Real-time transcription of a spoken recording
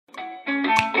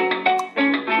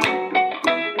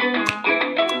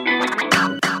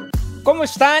¿Cómo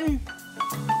están?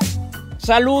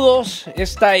 Saludos,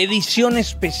 esta edición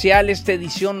especial, esta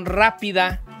edición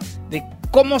rápida de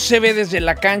Cómo se ve desde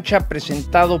la cancha,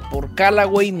 presentado por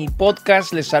Callaway, mi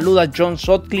podcast. Les saluda John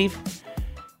Sutcliffe.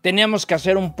 Teníamos que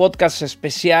hacer un podcast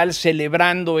especial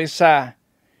celebrando esa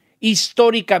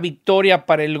histórica victoria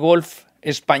para el golf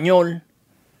español.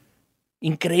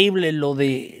 Increíble lo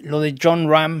de Jon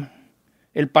Rahm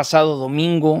el pasado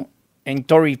domingo en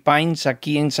Torrey Pines,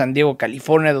 aquí en San Diego,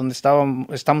 California, donde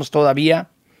estamos todavía.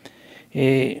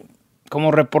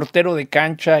 Como reportero de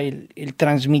cancha, el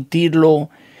transmitirlo,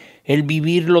 el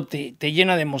vivirlo, te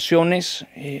llena de emociones.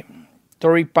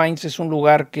 Torrey Pines es un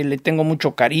lugar que le tengo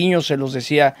mucho cariño, se los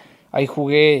decía, ahí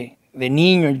jugué de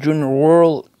niño en Junior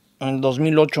World en el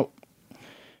 2008.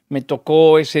 Me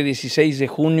tocó ese 16 de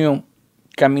junio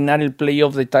caminar el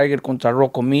playoff de Tiger contra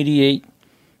Rocco Mediate,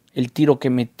 el tiro que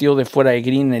metió de fuera de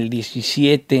green en el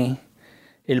 17,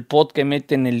 el pot que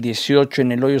mete en el 18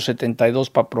 en el hoyo 72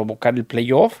 para provocar el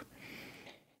playoff.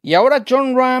 Y ahora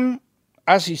Jon Rahm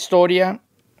hace historia,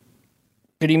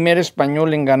 primer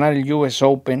español en ganar el US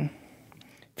Open.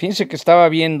 Fíjense que estaba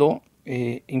viendo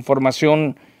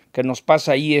información que nos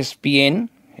pasa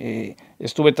ESPN.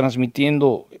 Estuve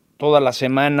transmitiendo toda la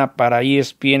semana para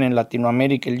ESPN en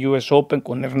Latinoamérica el US Open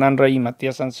con Hernán Rey y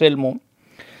Matías Anselmo.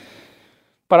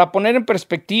 Para poner en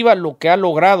perspectiva lo que ha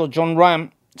logrado Jon Rahm,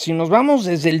 si nos vamos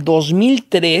desde el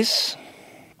 2003,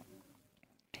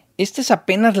 esta es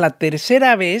apenas la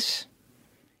tercera vez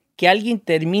que alguien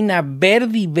termina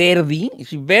Verdi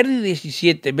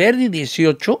 17, Verdi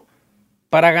 18,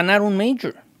 para ganar un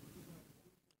Major.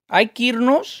 Hay que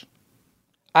irnos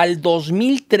al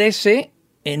 2013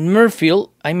 en Murfield,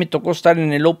 ahí me tocó estar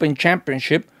en el Open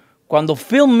Championship, cuando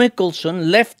Phil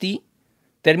Mickelson, lefty,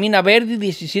 termina Verdi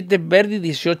 17, Verdi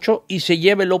 18 y se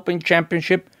lleva el Open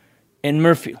Championship en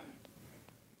Murfield.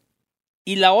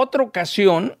 Y la otra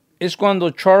ocasión es cuando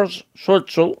Charles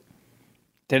Schwartzel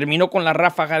terminó con la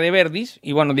ráfaga de verdis,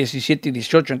 y bueno, 17 y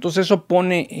 18. Entonces eso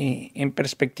pone en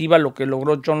perspectiva lo que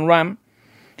logró Jon Rahm.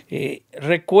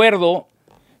 Recuerdo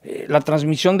la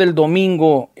transmisión del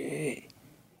domingo,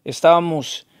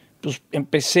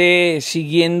 empecé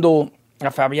siguiendo a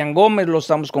Fabián Gómez, luego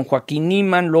estábamos con Joaquín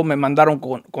Niemann, luego me mandaron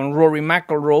con Rory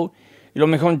McIlroy, y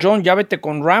luego me dijeron, John, ya vete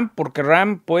con Rahm, porque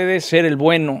Rahm puede ser el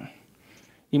bueno.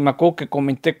 Y me acuerdo que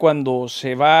comenté cuando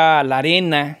se va a la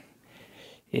arena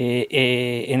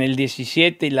en el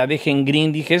 17 y la deja en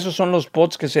green, dije, esos son los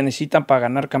pots que se necesitan para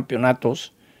ganar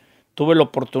campeonatos. Tuve la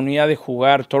oportunidad de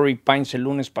jugar Torrey Pines el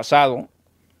lunes pasado.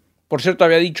 Por cierto,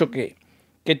 había dicho que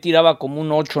tiraba como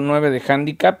un 8 o 9 de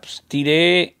handicap. Pues,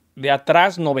 tiré de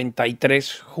atrás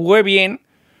 93. Jugué bien.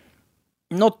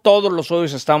 No todos los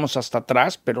hoyos estábamos hasta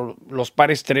atrás, pero los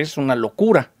pares 3 una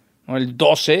locura, ¿no? El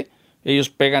 12, ellos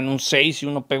pegan un 6 y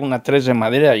uno pega una 3 de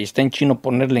madera y está en chino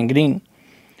ponerle en green.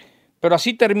 Pero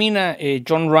así termina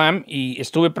Jon Rahm, y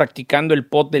estuve practicando el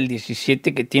pot del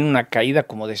 17 que tiene una caída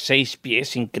como de 6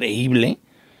 pies, increíble.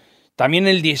 También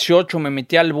el 18 me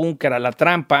metí al búnker, a la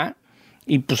trampa,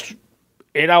 y pues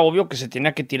era obvio que se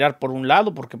tenía que tirar por un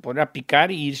lado porque podría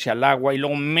picar y irse al agua, y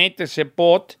luego mete ese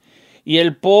pot, y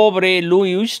el pobre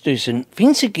Louis Oosthuizen,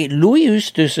 fíjense que Louis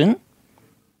Oosthuizen,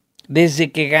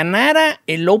 desde que ganara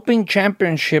el Open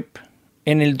Championship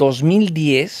en el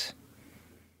 2010,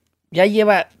 ya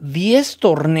lleva 10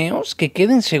 torneos que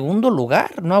queda en segundo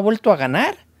lugar, no ha vuelto a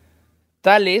ganar.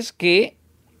 Tal es que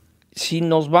si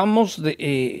nos vamos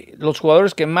de los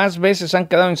jugadores que más veces han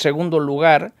quedado en segundo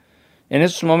lugar, en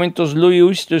estos momentos Louis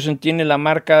Oosthuizen tiene la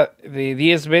marca de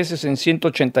 10 veces en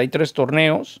 183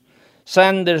 torneos,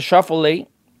 Xander Schauffele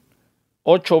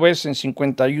 8 veces en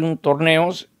 51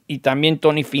 torneos, y también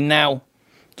Tony Finau.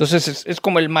 Entonces es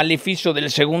como el maleficio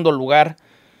del segundo lugar.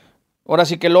 Ahora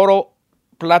sí que el oro,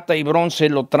 plata y bronce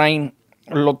lo traen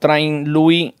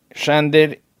Louis,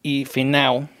 Xander y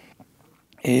Finau.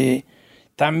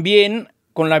 También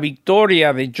con la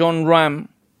victoria de Jon Rahm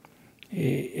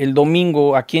el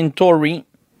domingo aquí en Torrey,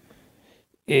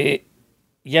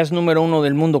 ya es número 1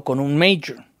 del mundo con un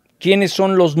Major. ¿Quiénes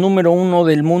son los número 1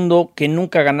 del mundo que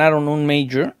nunca ganaron un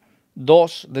Major?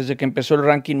 2 desde que empezó el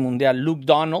ranking mundial. Luke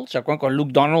Donald, ¿se acuerdan con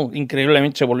Luke Donald?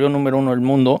 Increíblemente se volvió número 1 del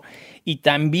mundo. Y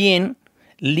también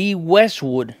Lee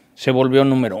Westwood se volvió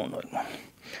número 1 del mundo.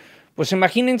 Pues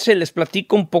imagínense, les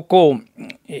platico un poco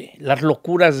las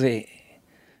locuras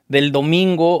del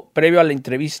domingo previo a la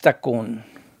entrevista con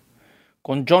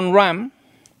Jon Rahm.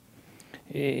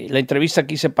 La entrevista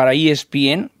que hice para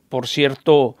ESPN, por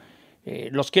cierto,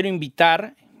 los quiero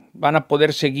invitar. Van a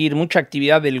poder seguir mucha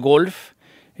actividad del golf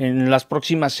en las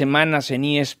próximas semanas en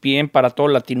ESPN para toda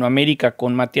Latinoamérica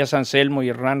con Matías Anselmo y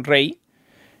Hernán Rey.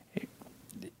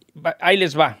 Ahí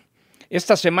les va.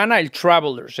 Esta semana el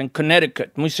Travelers en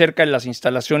Connecticut, muy cerca de las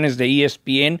instalaciones de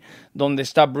ESPN, donde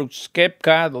está Brooks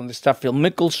Koepka, donde está Phil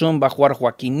Mickelson, va a jugar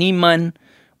Joaquín Niemann,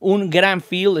 un gran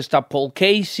field, está Paul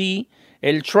Casey.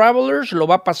 El Travelers lo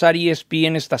va a pasar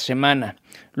ESPN esta semana.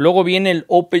 Luego viene el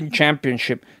Open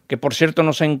Championship, que por cierto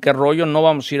no sé en qué rollo, no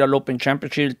vamos a ir al Open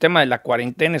Championship. El tema de la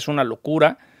cuarentena es una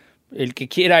locura. El que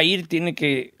quiera ir tiene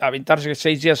que aventarse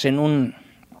 6 días en un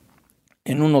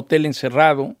hotel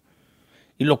encerrado.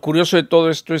 Y lo curioso de todo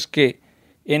esto es que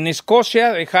en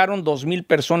Escocia dejaron 2,000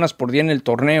 personas por día en el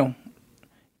torneo.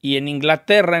 Y en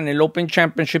Inglaterra, en el Open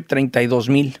Championship,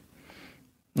 32,000.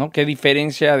 ¿No? Qué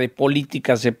diferencia de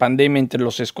políticas de pandemia entre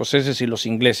los escoceses y los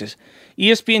ingleses.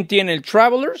 ESPN tiene el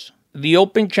Travelers, The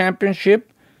Open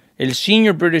Championship, el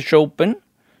Senior British Open,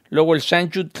 luego el St.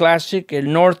 Jude Classic,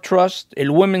 el North Trust, el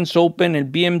Women's Open, el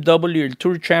BMW, el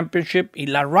Tour Championship y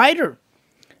la Ryder.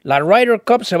 La Ryder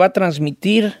Cup se va a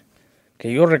transmitir,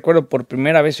 que yo recuerdo por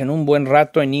primera vez en un buen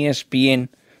rato en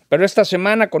ESPN. Pero esta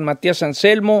semana con Matías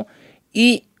Anselmo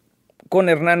y con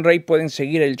Hernán Rey pueden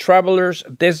seguir el Travelers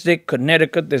desde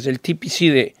Connecticut, desde el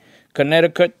TPC de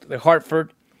Connecticut, de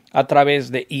Hartford, a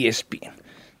través de ESPN.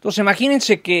 Entonces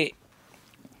imagínense que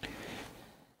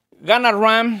gana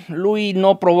Rahm, Louis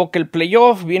no provoca el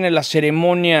playoff, viene la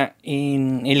ceremonia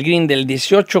en el green del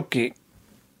 18 que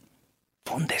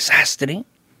fue un desastre.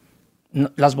 No,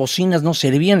 las bocinas no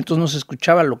servían, entonces no se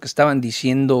escuchaba lo que estaban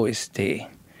diciendo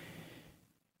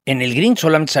en el green,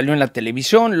 solamente salió en la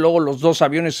televisión. Luego los dos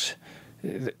aviones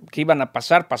que iban a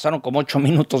pasar, pasaron como 8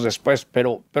 minutos después,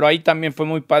 pero ahí también fue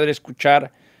muy padre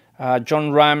escuchar a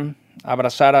Jon Rahm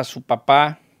abrazar a su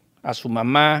papá, a su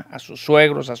mamá, a sus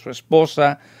suegros, a su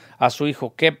esposa, a su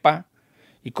hijo Kepa,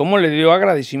 y cómo le dio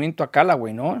agradecimiento a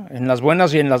Callaway, ¿no? En las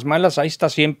buenas y en las malas, ahí está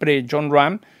siempre Jon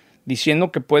Rahm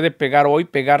diciendo que puede pegar hoy,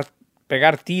 pegar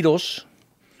tiros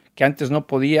que antes no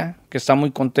podía, que está muy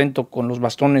contento con los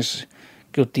bastones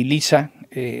que utiliza,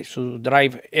 su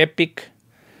drive Epic,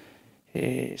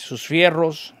 sus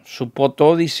fierros, su Putt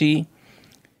Odyssey.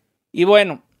 Y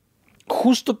bueno,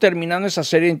 justo terminando esa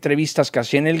serie de entrevistas que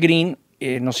hacía en el green,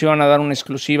 nos iban a dar una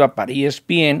exclusiva para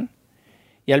ESPN,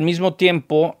 y al mismo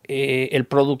tiempo el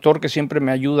productor que siempre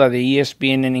me ayuda de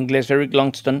ESPN en inglés, Eric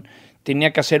Longston,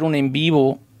 tenía que hacer un en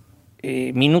vivo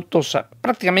minutos,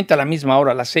 prácticamente a la misma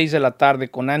hora, a las 6 de la tarde,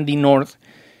 con Andy North,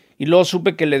 y luego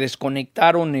supe que le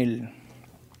desconectaron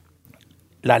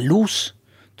la luz.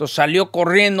 Entonces salió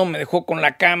corriendo, me dejó con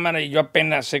la cámara y yo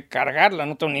apenas sé cargarla,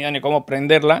 no tengo ni idea ni cómo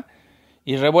prenderla.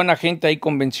 Y re buena gente, ahí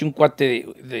convencí un cuate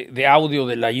de audio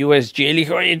de la USG. Le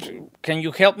dije, oye, can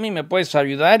you help me? ¿Me puedes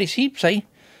ayudar? Y sí, pues ahí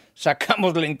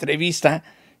sacamos la entrevista.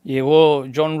 Llegó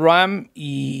Jon Rahm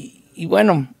y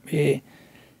bueno,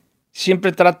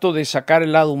 siempre trato de sacar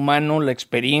el lado humano, la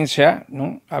experiencia,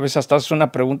 ¿no? A veces hasta haces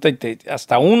una pregunta y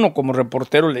hasta uno como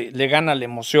reportero le gana la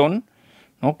emoción,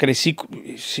 ¿no? Crecí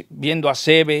viendo a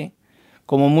Seve,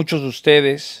 como muchos de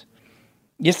ustedes.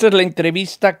 Y esta es la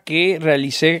entrevista que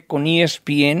realicé con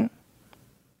ESPN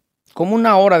como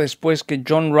una hora después que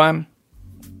Jon Rahm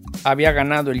había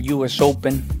ganado el US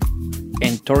Open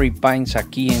en Torrey Pines,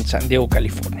 aquí en San Diego,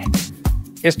 California.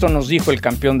 Esto nos dijo el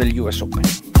campeón del US Open.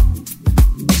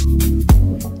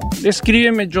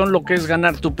 Descríbeme, John, lo que es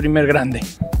ganar tu primer grande.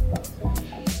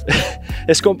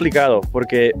 Es complicado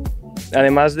porque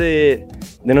además de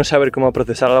no saber cómo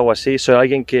procesar algo así, soy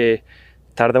alguien que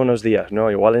tarda unos días, ¿no?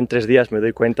 Igual en 3 días me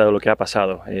doy cuenta de lo que ha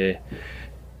pasado.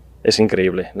 Es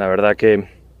increíble. La verdad que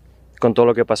con todo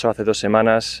lo que pasó hace 2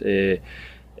 semanas,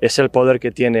 es el poder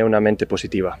que tiene una mente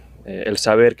positiva. El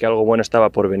saber que algo bueno estaba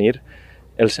por venir,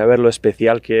 el saber lo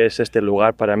especial que es este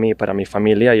lugar para mí, para mi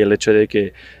familia, y el hecho de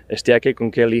que esté aquí con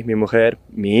Kelly, mi mujer,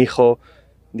 mi hijo,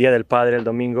 Día del Padre el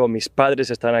domingo, mis padres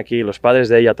están aquí, los padres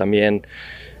de ella también.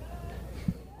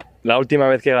 La última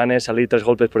vez que gané salí 3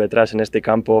 golpes por detrás en este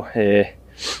campo.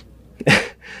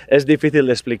 Es difícil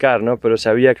de explicar, ¿no? Pero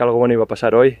sabía que algo bueno iba a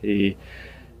pasar hoy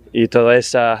y toda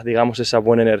esa, digamos, esa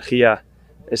buena energía,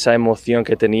 esa emoción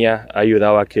que tenía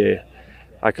ayudaba a que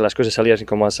las cosas salieran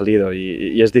como han salido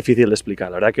y es difícil de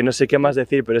explicar. La verdad que no sé qué más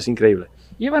decir, pero es increíble.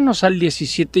 Llévanos al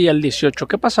 17 y al 18.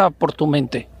 ¿Qué pasaba por tu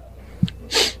mente?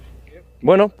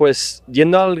 Bueno, pues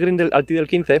yendo al tee del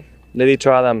 15, le he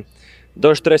dicho a Adam,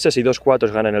 2 treses y 2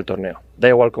 cuatros ganan el torneo. Da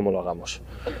igual cómo lo hagamos.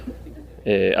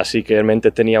 Así que en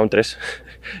mente tenía un 3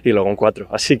 y luego un 4.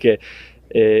 Así que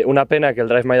una pena que el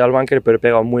drive me ha ido al bunker, pero he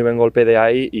pegado un muy buen golpe de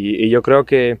ahí y yo creo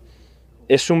que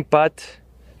es un putt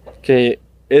que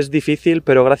es difícil,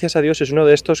 pero gracias a Dios es uno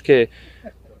de estos que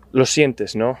lo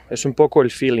sientes, ¿no? Es un poco el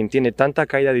feeling. Tiene tanta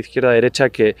caída de izquierda a derecha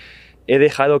que he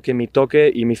dejado que mi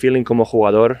toque y mi feeling como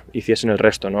jugador hiciesen el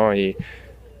resto, ¿no? Y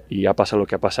y ha pasado lo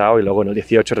que ha pasado y luego en el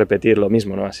 18 repetir lo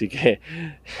mismo, ¿no? Así que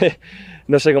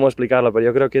no sé cómo explicarlo, pero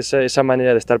yo creo que esa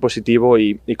manera de estar positivo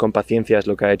y con paciencia es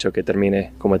lo que ha hecho que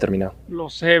termine como he terminado.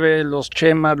 Los Eve, los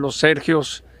Chemas, los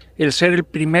Sergios, el ser el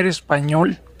primer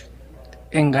español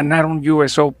en ganar un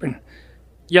US Open,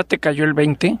 ¿ya te cayó el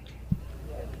 20?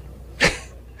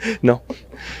 No.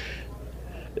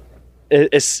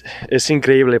 Es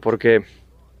increíble porque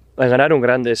ganar un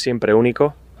grande es siempre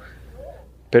único,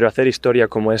 pero hacer historia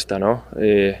como esta, ¿no?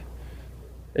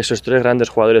 Esos 3 grandes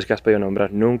jugadores que has podido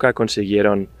nombrar nunca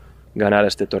consiguieron ganar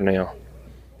este torneo.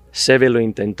 Seve lo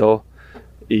intentó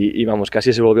y vamos,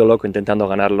 casi se volvió loco intentando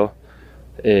ganarlo.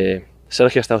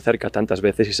 Sergio ha estado cerca tantas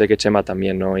veces y sé que Chema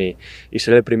también, ¿no? Y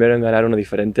ser el primero en ganar uno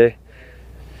diferente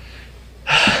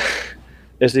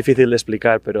es difícil de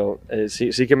explicar, pero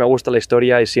sí que me gusta la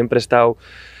historia y siempre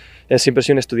he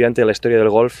sido un estudiante de la historia del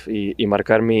golf y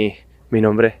marcar mi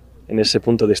nombre en ese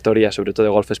punto de historia, sobre todo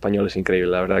de golf español, es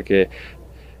increíble. La verdad que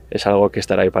es algo que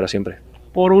estará ahí para siempre.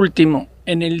 Por último,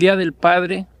 en el Día del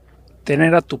Padre,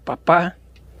 tener a tu papá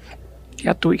y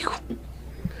a tu hijo,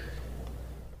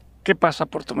 ¿qué pasa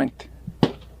por tu mente?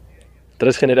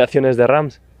 3 generaciones de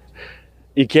Rams.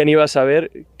 ¿Y quién iba a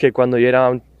saber que cuando yo era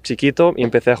un chiquito y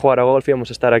empecé a jugar a golf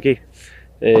íbamos a estar aquí?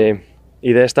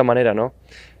 Y de esta manera, ¿no?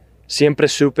 Siempre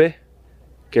supe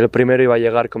que el primero iba a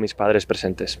llegar con mis padres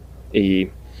presentes. Y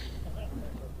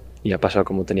ha pasado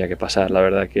como tenía que pasar. La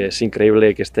verdad que es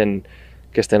increíble que estén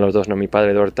los dos, ¿no? Mi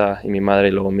padre Dorta y mi madre,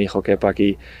 y luego mi hijo Kepa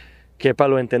aquí. Kepa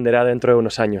lo entenderá dentro de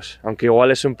unos años, aunque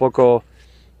igual es un poco,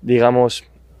 digamos,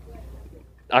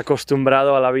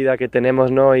 acostumbrado a la vida que tenemos,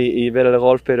 ¿no? y ver el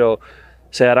golf, pero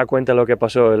se dará cuenta de lo que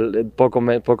pasó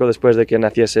poco después de que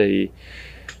naciese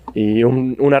y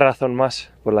una razón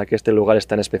más por la que este lugar es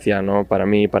tan especial, ¿no? Para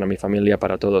mí, para mi familia,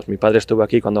 para todos. Mi padre estuvo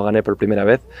aquí cuando gané por primera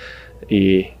vez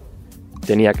y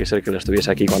tenía que ser que él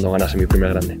estuviese aquí cuando ganase mi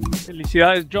primer grande.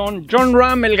 Felicidades, John. Jon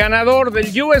Rahm, el ganador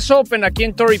del US Open aquí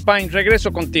en Torrey Pines.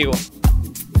 Regreso contigo.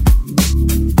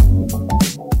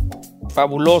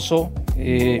 Fabuloso.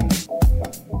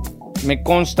 Me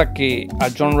consta que a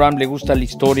Jon Rahm le gusta la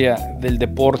historia del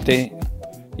deporte.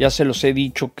 Ya se los he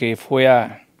dicho que fue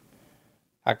a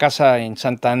casa en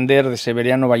Santander de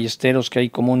Severiano Ballesteros, que hay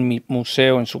como un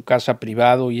museo en su casa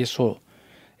privado, y eso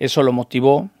lo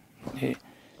motivó.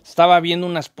 Estaba viendo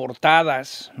unas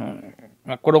portadas, ¿no?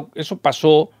 Me acuerdo, eso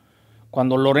pasó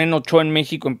cuando Lorena Ochoa en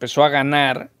México empezó a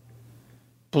ganar,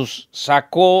 pues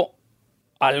sacó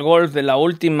al golf de la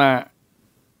última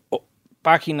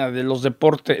página de los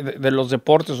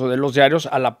deportes o de los diarios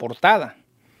a la portada.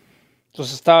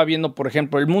 Entonces estaba viendo, por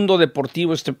ejemplo, El Mundo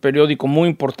Deportivo, este periódico muy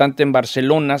importante en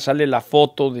Barcelona, sale la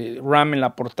foto de Rahm en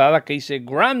la portada que dice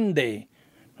Grande,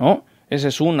 ¿no? Ese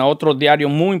es otro diario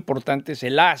muy importante es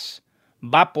El As,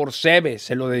 va por Seve,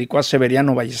 se lo dedicó a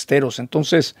Severiano Ballesteros.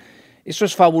 Entonces, eso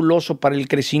es fabuloso para el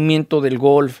crecimiento del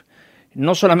golf,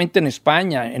 no solamente en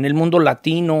España, en el mundo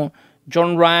latino.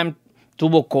 Jon Rahm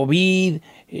tuvo COVID,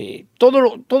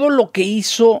 todo lo que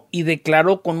hizo y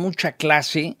declaró con mucha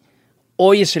clase.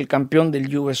 Hoy es el campeón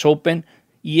del US Open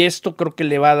y esto creo que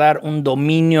le va a dar un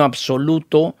dominio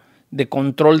absoluto de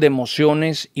control de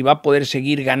emociones y va a poder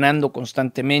seguir ganando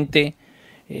constantemente.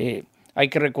 Hay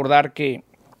que recordar que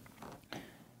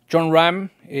Jon Rahm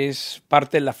es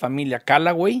parte de la familia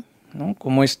Callaway, ¿no?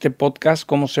 Como este podcast,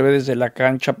 Cómo se ve desde la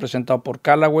cancha, presentado por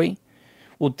Callaway.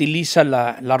 Utiliza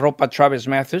la ropa Travis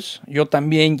Mathers. Yo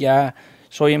también ya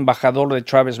soy embajador de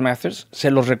Travis Mathers.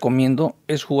 Se los recomiendo.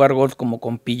 Es jugar golf como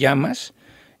con pijamas.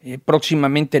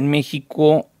 Próximamente en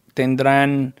México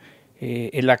tendrán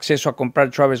el acceso a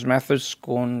comprar Travis Mathers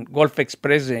con Golf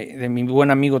Express de mi buen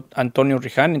amigo Antonio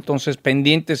Riján. Entonces,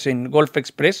 pendientes en Golf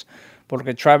Express,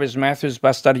 porque Travis Mathers va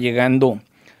a estar llegando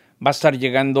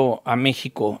a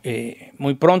México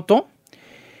muy pronto.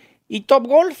 Y Top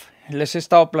Golf, les he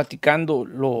estado platicando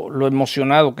lo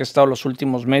emocionado que he estado los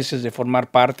últimos meses de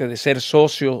formar parte, de ser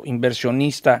socio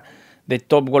inversionista de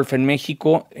Top Golf en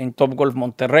México, en Top Golf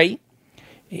Monterrey.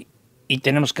 Y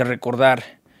tenemos que recordar,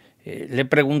 le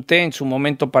pregunté en su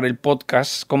momento para el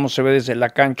podcast Cómo se ve desde la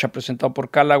cancha, presentado por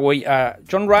Callaway, a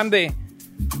Jon Rahm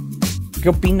 ¿qué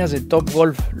opinas de Top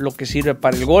Golf, lo que sirve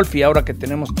para el golf? Y ahora que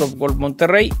tenemos Top Golf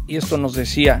Monterrey, y esto nos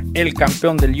decía el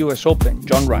campeón del US Open,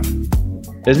 Jon Rahm.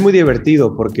 Es muy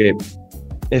divertido porque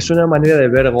es una manera de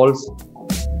ver golf,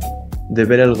 de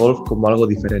ver el golf como algo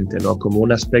diferente, ¿no? Como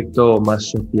un aspecto más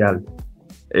social.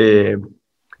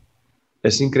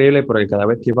 Es increíble porque cada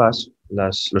vez que vas,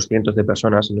 los cientos de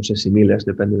personas, no sé si miles,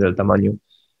 depende del tamaño,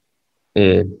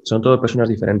 son todas personas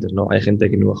diferentes, ¿no? Hay gente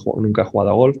que nunca ha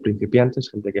jugado a golf, principiantes,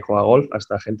 gente que juega a golf,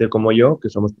 hasta gente como yo, que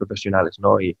somos profesionales,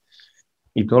 ¿no? Y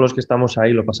todos los que estamos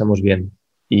ahí lo pasamos bien.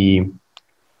 y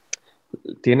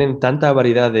tienen tanta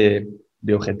variedad de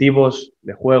objetivos,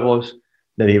 de juegos,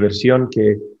 de diversión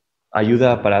que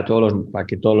ayuda para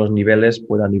que todos los niveles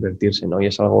puedan divertirse, ¿no? Y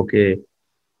es algo que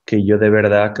yo de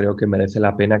verdad creo que merece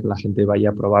la pena que la gente vaya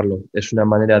a probarlo. Es una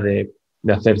manera de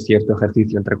hacer cierto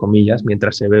ejercicio, entre comillas,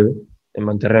 mientras se bebe. En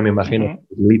Monterrey me imagino,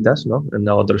 litas, ¿no? En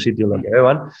otro sitio en lo que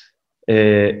beban.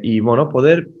 Y bueno,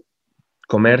 poder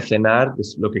comer, cenar,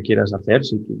 es lo que quieras hacer,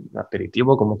 si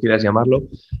aperitivo, como quieras llamarlo,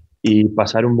 y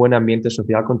pasar un buen ambiente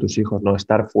social con tus hijos, no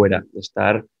estar fuera,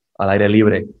 estar al aire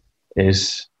libre.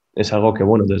 Es algo que,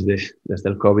 bueno, desde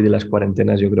el COVID y las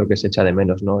cuarentenas yo creo que se echa de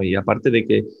menos, ¿no? Y aparte de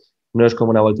que no es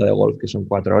como una vuelta de golf, que son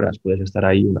 4 horas, puedes estar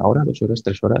ahí 1 hora, 2 horas,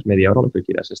 3 horas, media hora, lo que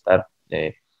quieras estar.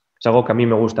 Es algo que a mí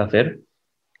me gusta hacer,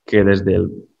 que desde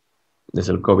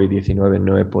el COVID-19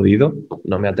 no he podido,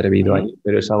 no me he atrevido a ir,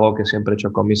 pero es algo que siempre he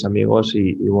hecho con mis amigos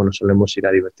y bueno, solemos ir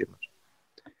a divertirnos.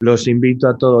 Los invito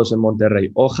a todos en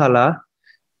Monterrey. Ojalá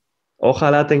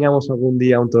tengamos algún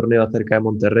día un torneo cerca de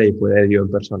Monterrey y pueda ir yo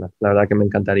en persona. La verdad que me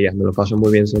encantaría. Me lo paso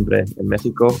muy bien siempre en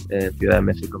México, en Ciudad de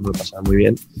México me lo pasaba muy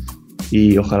bien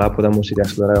y ojalá podamos ir a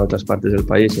explorar a otras partes del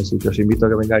país. Así que os invito a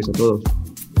que vengáis a todos.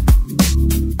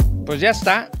 Pues ya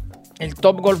está. El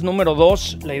Top Golf número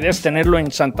 2, la idea es tenerlo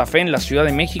en Santa Fe, en la Ciudad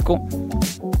de México.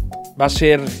 Va a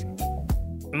ser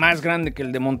más grande que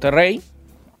el de Monterrey,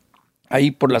 ahí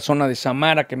por la zona de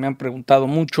Samara, que me han preguntado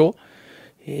mucho.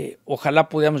 Ojalá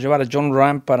pudiéramos llevar a Jon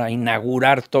Rahm para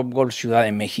inaugurar Top Golf Ciudad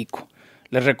de México.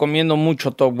 Les recomiendo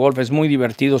mucho Top Golf, es muy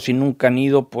divertido. Si nunca han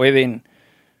ido, pueden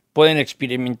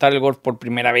experimentar el golf por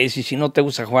primera vez. Y si no te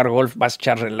gusta jugar golf, vas a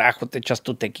echar relajo, te echas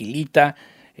tu tequilita.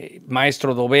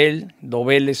 Maestro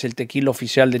Dobel es el tequila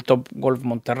oficial de Top Golf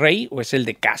Monterrey, o es el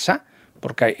de casa,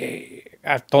 porque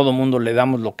a todo mundo le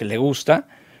damos lo que le gusta,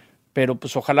 pero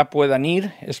pues ojalá puedan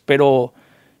ir. Espero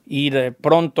ir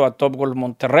pronto a Top Golf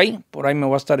Monterrey. Por ahí me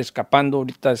voy a estar escapando,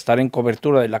 ahorita estaré en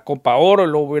cobertura de la Copa Oro,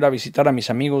 luego voy a ir a visitar a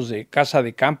mis amigos de Casa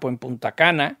de Campo en Punta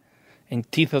Cana, en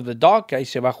Teeth of the Dog, que ahí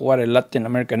se va a jugar el Latin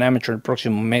American Amateur el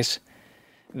próximo mes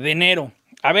de enero.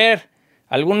 A ver,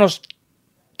 algunos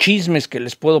chismes que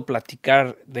les puedo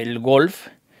platicar del golf.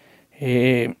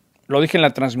 Lo dije en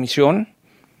la transmisión,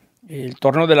 el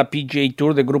torneo de la PGA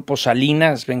Tour de Grupo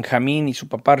Salinas, Benjamín y su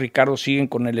papá Ricardo siguen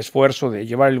con el esfuerzo de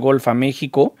llevar el golf a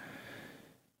México.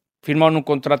 Firmaron un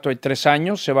contrato de 3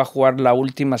 años, se va a jugar la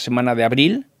última semana de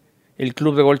abril. El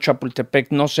Club de Golf Chapultepec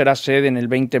no será sede en el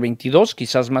 2022,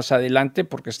 quizás más adelante,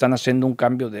 porque están haciendo un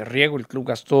cambio de riego. El club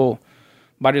gastó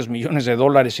varios millones de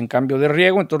dólares en cambio de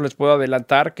riego, entonces les puedo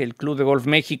adelantar que el Club de Golf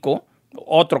México,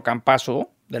 otro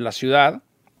campazo de la ciudad,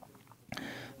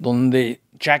 donde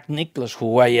Jack Nicklaus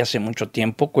jugó ahí hace mucho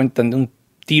tiempo, cuentan de un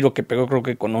tiro que pegó creo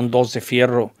que con un 2 de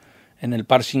fierro en el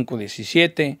par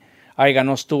 5-17, ahí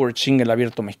ganó Stuart Singh el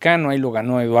Abierto Mexicano, ahí lo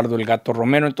ganó Eduardo El Gato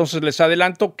Romero. Entonces les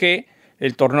adelanto que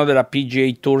el torneo de la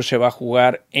PGA Tour se va a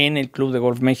jugar en el Club de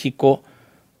Golf México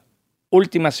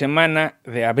última semana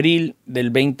de abril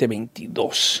del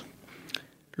 2022.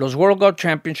 Los World Golf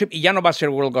Championship, y ya no va a ser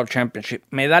World Golf Championship,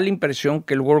 me da la impresión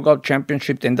que el World Golf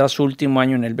Championship tendrá su último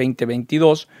año en el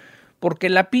 2022, porque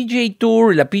la PGA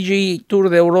Tour y la PGA Tour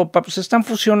de Europa pues están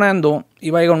fusionando y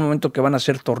va a llegar un momento que van a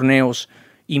ser torneos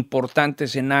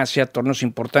importantes en Asia, torneos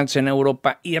importantes en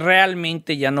Europa, y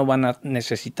realmente ya no van a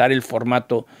necesitar el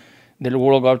formato del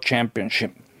World Golf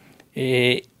Championship.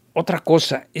 Otra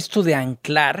cosa, esto de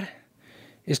anclar,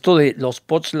 esto de los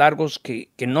pods largos, que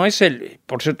no es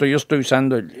por cierto, yo estoy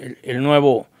usando el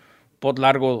nuevo pod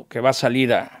largo que va a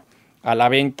salir a la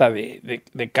venta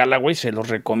de Callaway, se los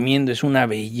recomiendo, es una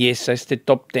belleza este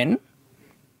Top 10.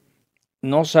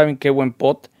 No saben qué buen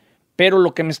pod, pero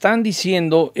lo que me están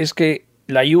diciendo es que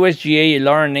la USGA y el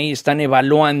R&A están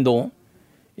evaluando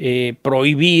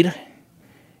prohibir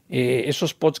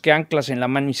esos pods que anclas en la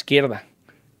mano izquierda,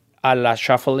 a la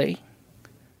Schauffele,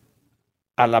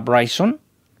 a la Bryson.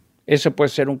 Ese puede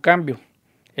ser un cambio.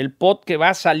 El pod que va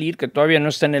a salir, que todavía no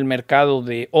está en el mercado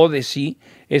de Odyssey,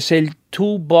 es el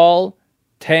 2-Ball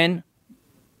 10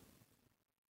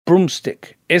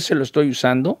 Broomstick. Ese lo estoy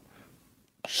usando.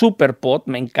 Super pod,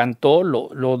 me encantó.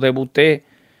 Lo debuté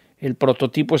el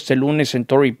prototipo este lunes en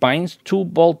Torrey Pines.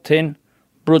 2-Ball 10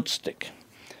 Broomstick.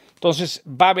 Entonces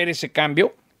va a haber ese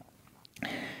cambio.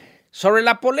 Sobre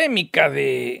la polémica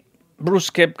de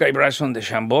Brooks Koepka y Bryson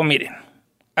DeChambeau, miren,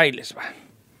 ahí les va.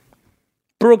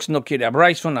 Brooks no quiere a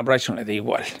Bryson le da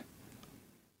igual.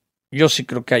 Yo sí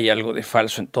creo que hay algo de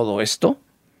falso en todo esto.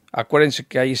 Acuérdense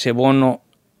que hay ese bono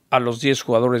a los 10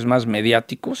 jugadores más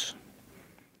mediáticos.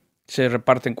 Se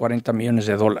reparten $40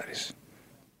 millones.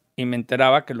 Y me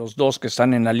enteraba que los dos que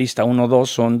están en la lista 1-2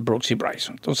 son Brooks y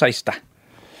Bryson. Entonces ahí está.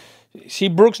 si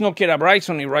Brooks no quiere a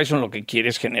Bryson y Bryson lo que quiere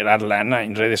es generar lana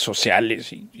en redes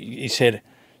sociales y ser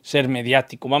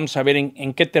mediático. Vamos a ver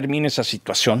en qué termina esa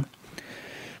situación.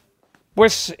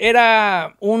 Pues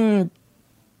era un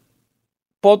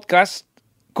podcast,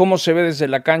 Cómo se ve desde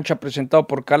la cancha, presentado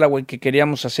por Callaway, que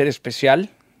queríamos hacer especial,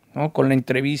 ¿no? Con la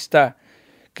entrevista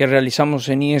que realizamos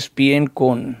en ESPN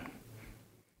con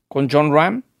Jon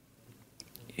Rahm.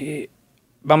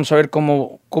 Vamos a ver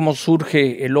cómo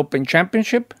surge el Open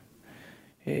Championship.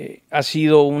 Ha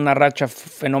sido una racha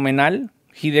fenomenal.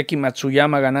 Hideki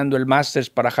Matsuyama ganando el Masters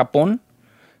para Japón.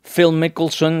 Phil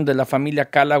Mickelson de la familia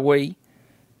Callaway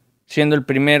siendo el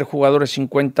primer jugador de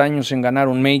 50 años en ganar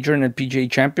un Major en el PGA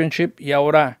Championship. Y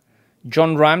ahora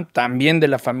Jon Rahm, también de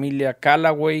la familia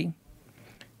Callaway,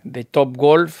 de Top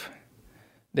Golf,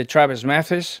 de Travis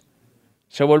Mathis,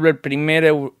 se vuelve el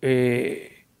primer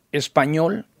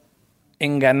español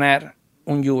en ganar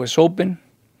un US Open.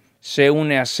 Se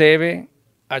une a Seve,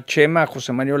 a Chema, a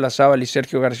José María Olazábal y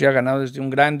Sergio García, ganado desde un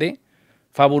grande.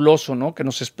 Fabuloso, ¿no? Que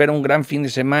nos espera un gran fin de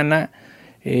semana,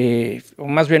 o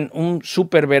más bien un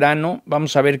super verano.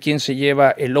 Vamos a ver quién se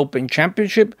lleva el Open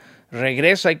Championship.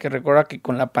 Regresa, hay que recordar que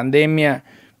con la pandemia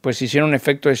pues hicieron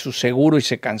efecto de su seguro y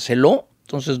se canceló.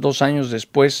 Entonces 2 años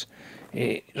después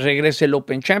regresa el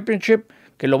Open Championship,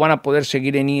 que lo van a poder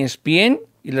seguir en ESPN.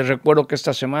 Y les recuerdo que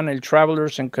esta semana el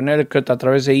Travelers en Connecticut a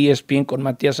través de ESPN con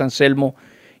Matías Anselmo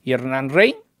y Hernán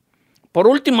Rey. Por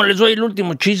último, les doy el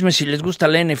último chisme si les gusta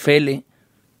la NFL.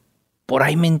 Por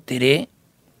ahí me enteré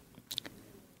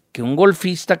que un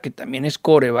golfista que también es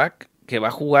quarterback, que va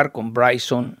a jugar con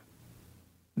Bryson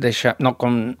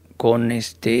con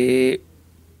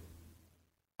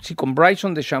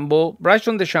Bryson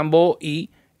DeChambeau y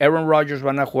Aaron Rodgers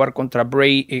van a jugar contra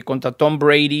Tom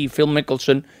Brady y Phil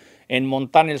Mickelson en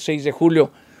Montana el 6 de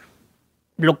julio.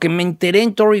 Lo que me enteré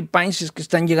en Torrey Pines es que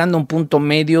están llegando a un punto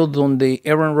medio donde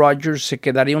Aaron Rodgers se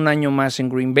quedaría un año más en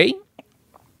Green Bay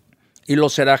y lo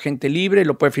será agente libre,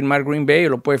 lo puede firmar Green Bay, o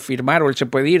lo puede firmar, o él se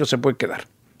puede ir o se puede quedar.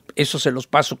 Eso se los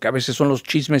paso, que a veces son los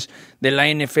chismes de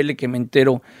la NFL que me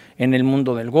entero en el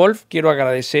mundo del golf. Quiero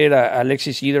agradecer a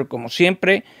Alexis Idor como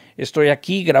siempre. Estoy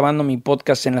aquí grabando mi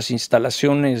podcast en las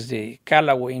instalaciones de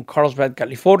Callaway en Carlsbad,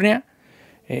 California.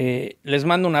 Les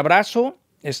mando un abrazo,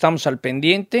 estamos al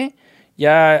pendiente.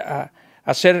 Ya a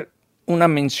hacer una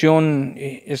mención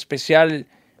especial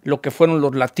lo que fueron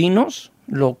los latinos,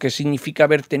 lo que significa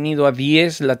haber tenido a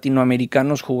 10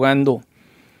 latinoamericanos jugando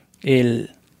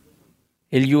el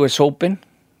US Open,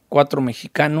 4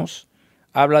 mexicanos.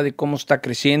 Habla de cómo está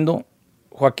creciendo.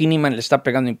 Joaquín Niemann le está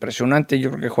pegando impresionante.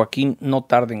 Yo creo que Joaquín no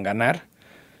tarda en ganar.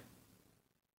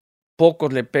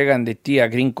 Pocos le pegan de tee a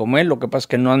Green como él. Lo que pasa es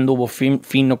que no anduvo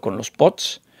fino con los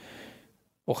putts.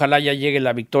 Ojalá ya llegue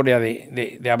la victoria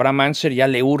de Abraham Ancer. Ya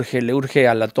le urge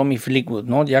a la Tommy Fleetwood,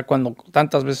 ¿no? Ya cuando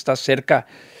tantas veces estás cerca,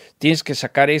 tienes que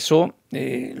sacar eso.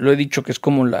 Lo he dicho que es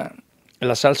como la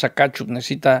salsa ketchup.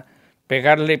 Necesita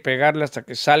pegarle hasta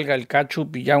que salga el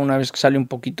ketchup, y ya una vez que sale un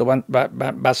poquito va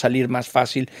a salir más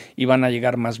fácil y van a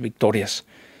llegar más victorias.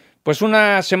 Pues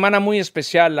una semana muy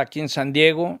especial aquí en San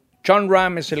Diego. Jon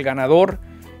Rahm es el ganador.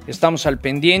 Estamos al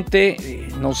pendiente.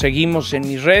 Nos seguimos en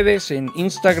mis redes, en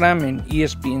Instagram, en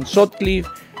ESPN Sutcliffe,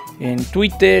 en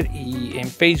Twitter y en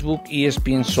Facebook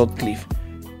ESPN Sutcliffe.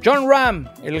 Jon Rahm,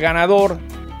 el ganador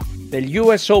del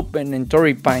US Open en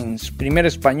Torrey Pines. Primer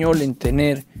español en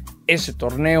tener ese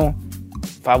torneo.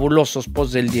 Fabulosos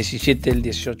posts del 17 y el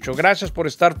 18. Gracias por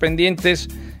estar pendientes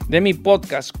de mi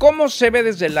podcast Cómo se ve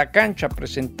desde la cancha,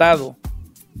 presentado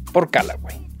por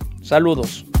Callaway.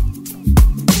 Saludos.